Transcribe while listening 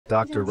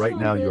Doctor, right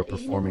now you are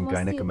performing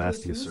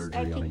gynecomastia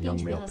surgery on a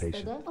young male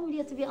patient.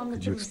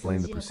 Could you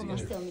explain the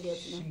procedure?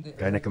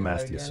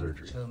 Gynecomastia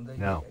surgery.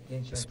 Now,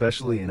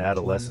 especially in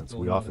adolescence,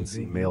 we often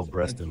see male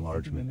breast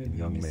enlargement in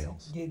young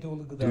males.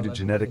 Due to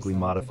genetically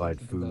modified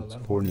foods,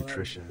 poor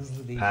nutrition,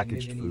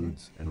 packaged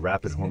foods, and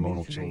rapid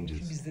hormonal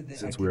changes,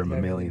 since we are a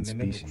mammalian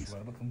species,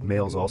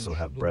 males also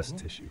have breast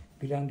tissue.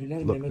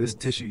 Look, this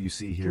tissue you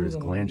see here is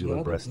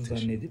glandular breast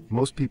tissue.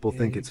 Most people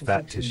think it's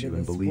fat tissue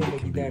and believe it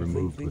can be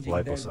removed with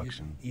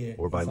liposuction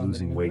or by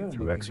losing weight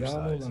through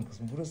exercise.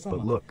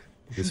 But look,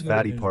 this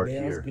fatty part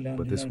here,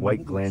 but this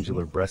white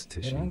glandular breast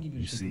tissue,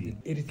 you see,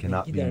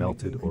 cannot be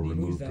melted or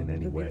removed in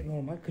any way.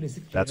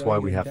 That's why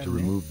we have to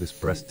remove this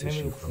breast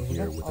tissue from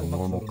here with a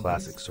normal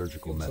classic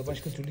surgical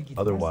method.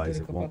 Otherwise,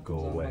 it won't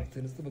go away.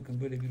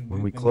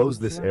 When we close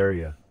this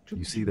area,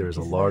 you see there is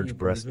a large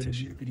breast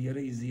tissue.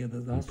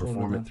 We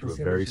perform it through a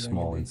very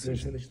small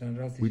incision.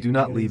 We do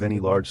not leave any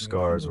large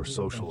scars or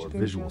social or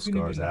visual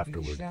scars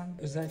afterward.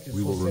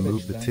 We will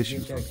remove the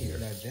tissue from here.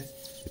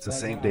 It's a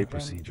same-day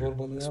procedure,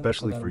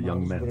 especially for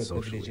young men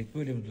socially.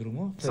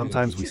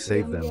 Sometimes we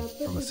save them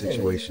from a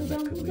situation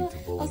that could lead to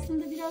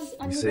bullying.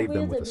 We save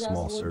them with a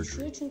small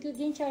surgery.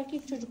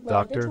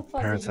 Doctor,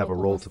 parents have a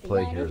role to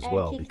play here as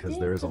well because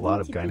there is a lot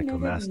of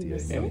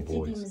gynecomastia in young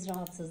boys.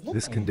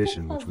 This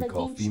condition, which we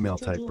call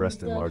female-type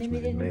breast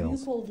enlargement in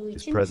males,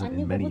 is present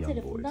in many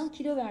young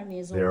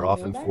boys. They are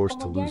often forced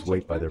to lose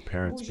weight by their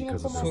parents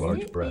because of their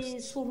large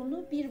breasts.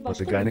 But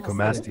the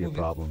gynecomastia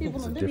problem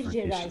is a different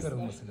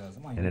issue,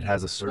 and it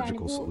has a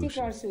surgical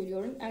solution.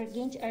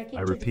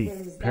 I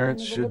repeat,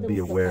 parents should be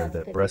aware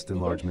that breast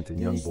enlargement in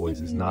young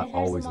boys is not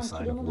always a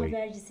sign of weight.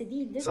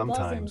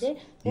 Sometimes,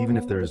 even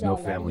if there is no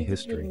family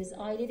history,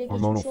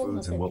 hormonal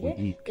foods and what we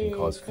eat can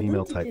cause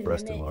female-type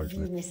breast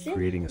enlargement,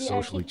 creating a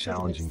socially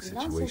challenging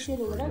situation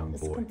for a young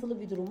boy.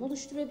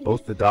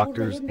 Both the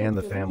doctors and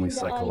the family's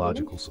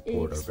psychological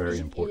support are very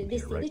important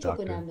here, right,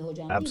 doctor?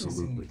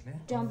 Absolutely.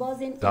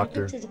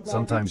 Doctor,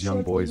 sometimes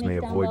young boys may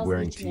avoid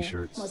wearing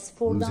t-shirts,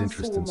 lose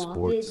interest in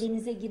sports,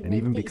 and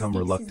even become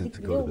reluctant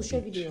to go to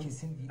the beach.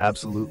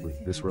 Absolutely,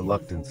 this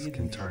reluctance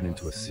can turn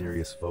into a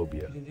serious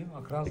phobia.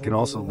 It can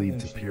also lead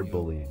to peer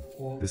bullying.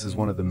 This is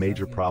one of the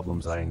major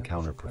problems I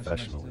encounter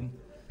professionally.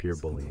 Peer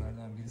bullying.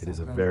 It is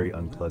a very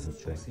unpleasant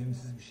thing.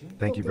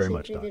 Thank you very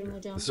much, doctor.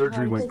 The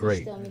surgery went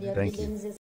great. Thank you.